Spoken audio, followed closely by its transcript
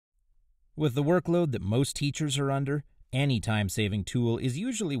With the workload that most teachers are under, any time-saving tool is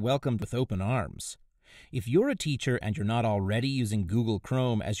usually welcomed with open arms. If you're a teacher and you're not already using Google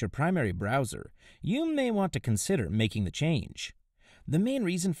Chrome as your primary browser, you may want to consider making the change. The main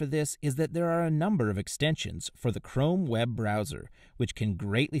reason for this is that there are a number of extensions for the Chrome web browser, which can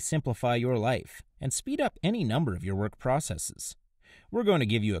greatly simplify your life and speed up any number of your work processes. We're going to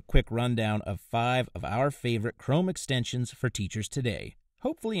give you a quick rundown of 5 of our favorite Chrome extensions for teachers today,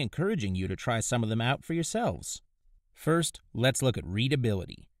 hopefully encouraging you to try some of them out for yourselves. First, let's look at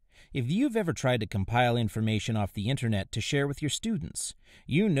Readability. If you've ever tried to compile information off the internet to share with your students,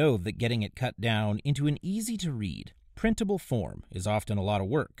 you know that getting it cut down into an easy-to-read, printable form is often a lot of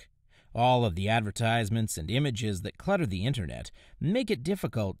work. All of the advertisements and images that clutter the internet make it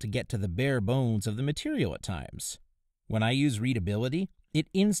difficult to get to the bare bones of the material at times. When I use Readability, it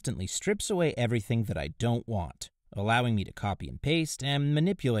instantly strips away everything that I don't want, allowing me to copy and paste and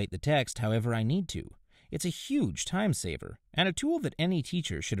manipulate the text however I need to. It's a huge time saver and a tool that any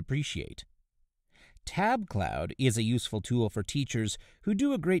teacher should appreciate. BetterCloud is a useful tool for teachers who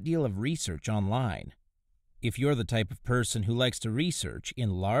do a great deal of research online. If you're the type of person who likes to research in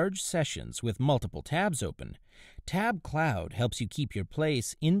large sessions with multiple tabs open, BetterCloud helps you keep your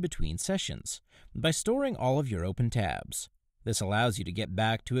place in between sessions by storing all of your open tabs. This allows you to get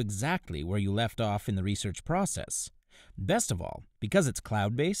back to exactly where you left off in the research process. Best of all, because it's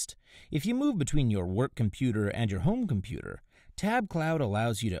cloud-based, if you move between your work computer and your home computer, BetterCloud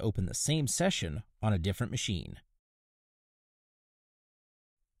allows you to open the same session on a different machine.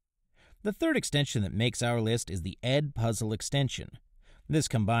 The third extension that makes our list is the EdPuzzle extension. This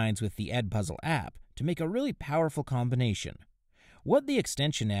combines with the EdPuzzle app to make a really powerful combination. What the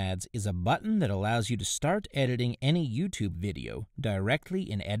extension adds is a button that allows you to start editing any YouTube video directly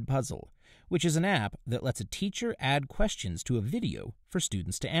in EdPuzzle, which is an app that lets a teacher add questions to a video for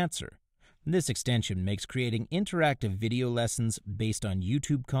students to answer. This extension makes creating interactive video lessons based on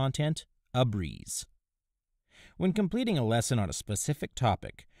YouTube content a breeze. When completing a lesson on a specific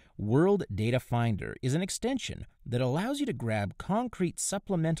topic, World Data Finder is an extension that allows you to grab concrete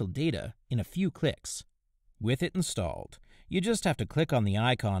supplemental data in a few clicks. With it installed, you just have to click on the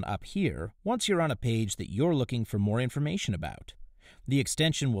icon up here once you're on a page that you're looking for more information about. The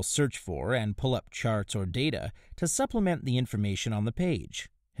extension will search for and pull up charts or data to supplement the information on the page,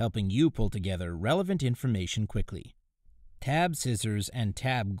 helping you pull together relevant information quickly. Tab Scissors and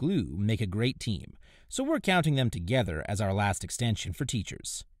Tab Glue make a great team, so we're counting them together as our last extension for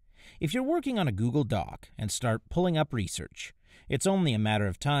teachers. If you're working on a Google Doc and start pulling up research, it's only a matter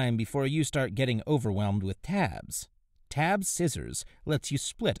of time before you start getting overwhelmed with tabs. Tab Scissors lets you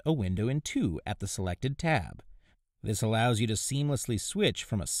split a window in two at the selected tab. This allows you to seamlessly switch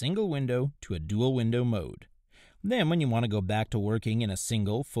from a single window to a dual window mode. Then when you want to go back to working in a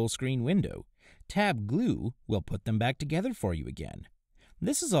single full-screen window, Tab Glue will put them back together for you again.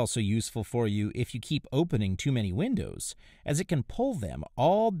 This is also useful for you if you keep opening too many windows, as it can pull them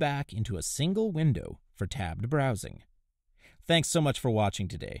all back into a single window for tabbed browsing. Thanks so much for watching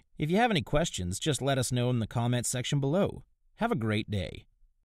today. If you have any questions, just let us know in the comments section below. Have a great day.